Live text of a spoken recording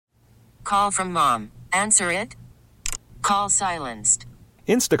Call from mom. Answer it. Call silenced.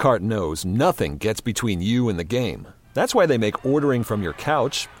 Instacart knows nothing gets between you and the game. That's why they make ordering from your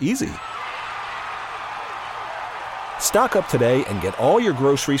couch easy. Stock up today and get all your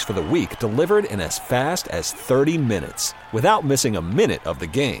groceries for the week delivered in as fast as 30 minutes without missing a minute of the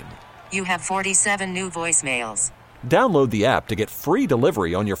game. You have 47 new voicemails. Download the app to get free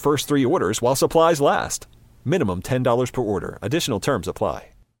delivery on your first 3 orders while supplies last. Minimum $10 per order. Additional terms apply.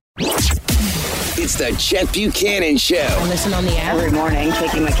 It's the Chet Buchanan Show. I listen on the app every morning,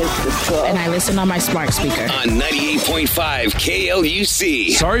 taking my kids to school. And I listen on my smart speaker. On 98.5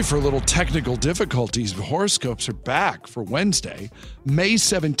 KLUC. Sorry for little technical difficulties. Horoscopes are back for Wednesday, May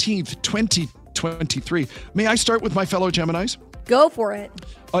 17th, 2023. May I start with my fellow Geminis? Go for it.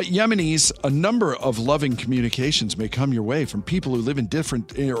 Yeminis, a number of loving communications may come your way from people who live in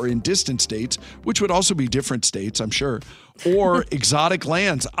different or in distant states, which would also be different states, I'm sure, or exotic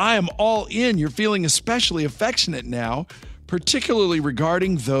lands. I am all in. You're feeling especially affectionate now, particularly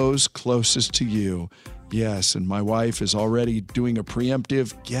regarding those closest to you. Yes, and my wife is already doing a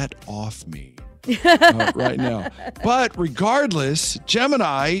preemptive get off me right now. But regardless,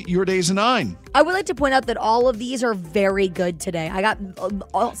 Gemini, your day's a 9. I would like to point out that all of these are very good today. I got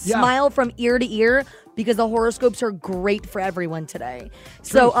a smile from ear to ear because the horoscopes are great for everyone today.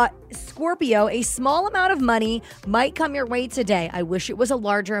 So, Scorpio, a small amount of money might come your way today. I wish it was a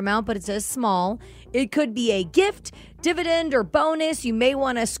larger amount, but it says small. It could be a gift, dividend, or bonus. You may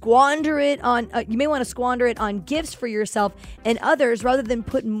want to squander it on gifts for yourself and others rather than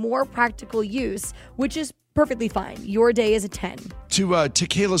put more practical use, which is perfectly fine. Your day is a 10. To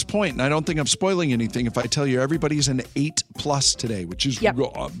Kayla's point, and I don't think I'm spoiling anything if I tell you everybody's an 8+ today, which is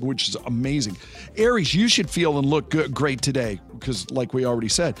amazing. Aries, you should feel and look great today because, like we already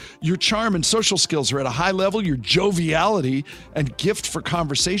said, your charm and social skills are at a high level. Your joviality and gift for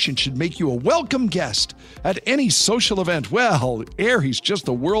conversation should make you a welcome guest at any social event. Well, Aries, just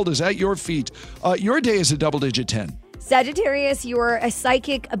the world is at your feet. Your day is a double-digit 10. Sagittarius, your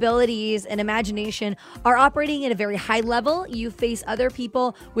psychic abilities and imagination are operating at a very high level. You face other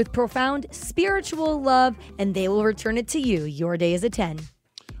people with profound spiritual love, and they will return it to you. Your day is a 10.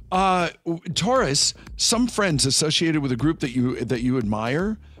 Taurus, some friends associated with a group that you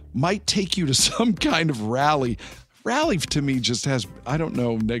admire might take you to some kind of rally. Rally to me just has, I don't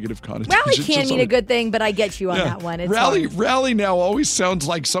know, negative connotations. Rally can mean a good thing, but I get you on that one. It's rally now always sounds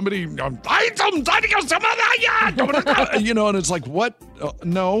like somebody, and it's like, what?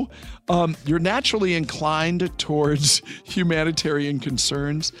 No. You're naturally inclined towards humanitarian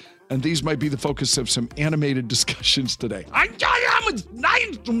concerns, and these might be the focus of some animated discussions today. Not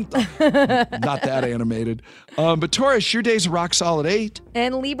that animated. But Taurus, your day's a rock solid 8.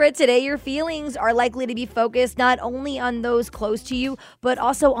 And Libra, today your feelings are likely to be focused not only on those close to you, but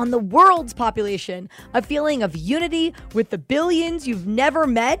also on the world's population. A feeling of unity with the billions you've never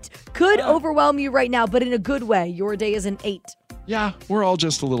met could overwhelm you right now, but in a good way. Your day is an 8. Yeah, we're all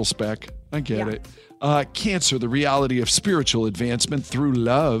just a little speck. I get it. Cancer, the reality of spiritual advancement through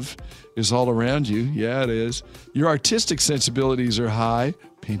love is all around you. Yeah, it is. Your artistic sensibilities are high.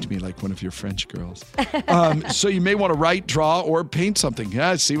 Paint me like one of your French girls. So you may want to write, draw, or paint something.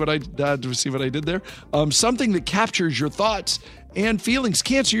 Yeah, see what I did there? Something that captures your thoughts and feelings.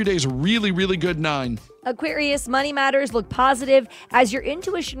 Cancer, your day is a really, really good 9. Aquarius, money matters look positive as your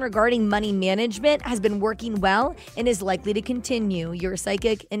intuition regarding money management has been working well and is likely to continue. Your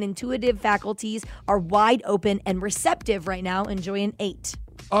psychic and intuitive faculties are wide open and receptive right now. Enjoy an 8.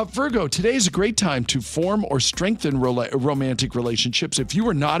 Virgo, today is a great time to form or strengthen romantic relationships. If you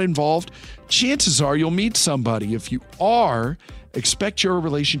are not involved, chances are you'll meet somebody. If you are, expect your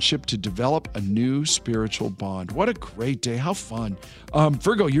relationship to develop a new spiritual bond. What a great day. How fun.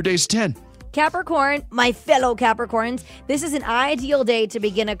 Virgo, your day's 10. Capricorn, my fellow Capricorns, this is an ideal day to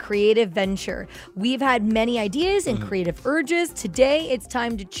begin a creative venture. We've had many ideas and creative urges. Today, it's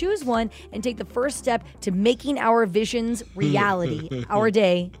time to choose one and take the first step to making our visions reality. Our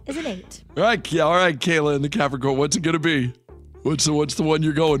day is an 8. All right, Kayla and the Capricorn, what's it going to be? What's the one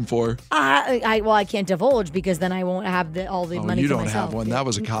you're going for? I can't divulge because then I won't have all the money for myself. You don't have one. That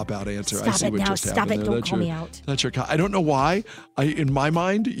was a cop-out answer. Stop it now. Stop it. Don't call me out. That's your I don't know why. In my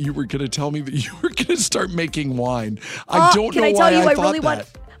mind, you were going to tell me that you were going to start making wine. I don't know why I thought that.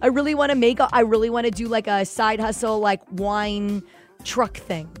 I really want to do like a side hustle, like wine truck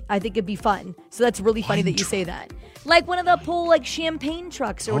thing. I think it'd be fun. So that's really funny that you say that. Like one of the pull like champagne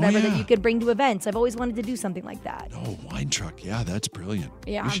trucks or whatever that you could bring to events. I've always wanted to do something like that. Oh, wine truck. Yeah, that's brilliant.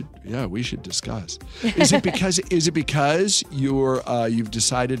 Yeah. We should discuss. Is it because you've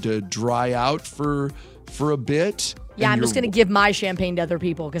decided to dry out for a bit? Yeah, I'm just going to give my champagne to other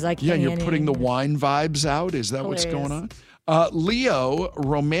people because I can't. Yeah, you're putting the wine vibes out. Is that what's going on? Leo,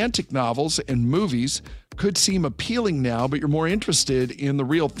 romantic novels and movies could seem appealing now, but you're more interested in the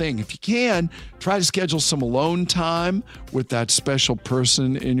real thing. If you can, try to schedule some alone time with that special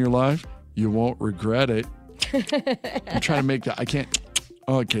person in your life. You won't regret it. I'm trying to make that. I can't.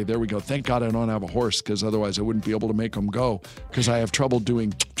 Okay, there we go. Thank God I don't have a horse, because otherwise I wouldn't be able to make them go, because I have trouble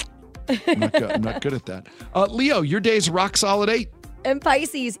doing. I'm not good at that. Leo, your day's rock solid 8. And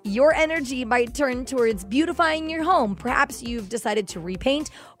Pisces, your energy might turn towards beautifying your home. Perhaps you've decided to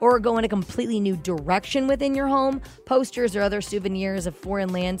repaint or go in a completely new direction within your home. Posters or other souvenirs of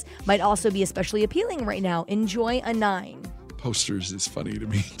foreign lands might also be especially appealing right now. Enjoy a 9. Posters is funny to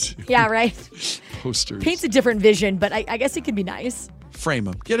me, too. Yeah, right? Posters. Paints a different vision, but I guess it can be nice. Frame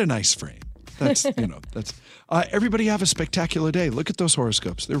them. Get a nice frame. That's, that's everybody have a spectacular day. Look at those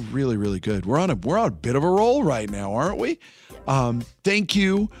horoscopes. They're really, really good. We're on a bit of a roll right now, aren't we? Thank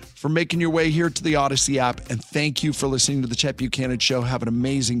you for making your way here to the Odyssey app, and thank you for listening to the Chet Buchanan Show. Have an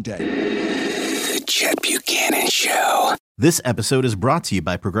amazing day. The Chet Buchanan Show. This episode is brought to you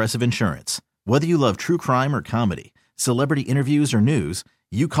by Progressive Insurance. Whether you love true crime or comedy, celebrity interviews or news,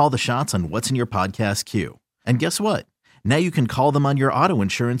 you call the shots on what's in your podcast queue. And guess what? Now you can call them on your auto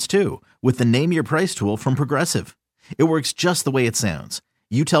insurance too with the Name Your Price tool from Progressive. It works just the way it sounds.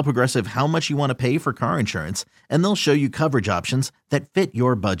 You tell Progressive how much you want to pay for car insurance, and they'll show you coverage options that fit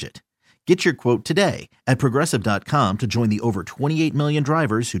your budget. Get your quote today at Progressive.com to join the over 28 million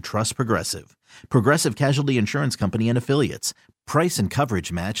drivers who trust Progressive. Progressive Casualty Insurance Company and Affiliates. Price and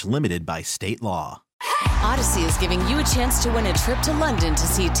coverage match limited by state law. Odyssey is giving you a chance to win a trip to London to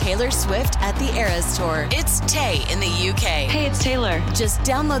see Taylor Swift at the Eras Tour. It's Tay in the UK. Hey, it's Taylor. Just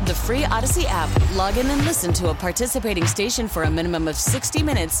download the free Odyssey app, log in and listen to a participating station for a minimum of 60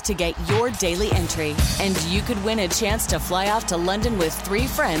 minutes to get your daily entry. And you could win a chance to fly off to London with 3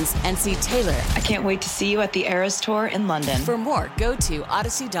 friends and see Taylor. I can't wait to see you at the Eras Tour in London. For more, go to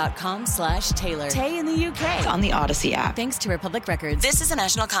odyssey.com/Taylor. Tay in the UK. It's on the Odyssey app. Thanks to Republic Records. This is a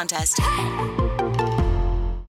national contest.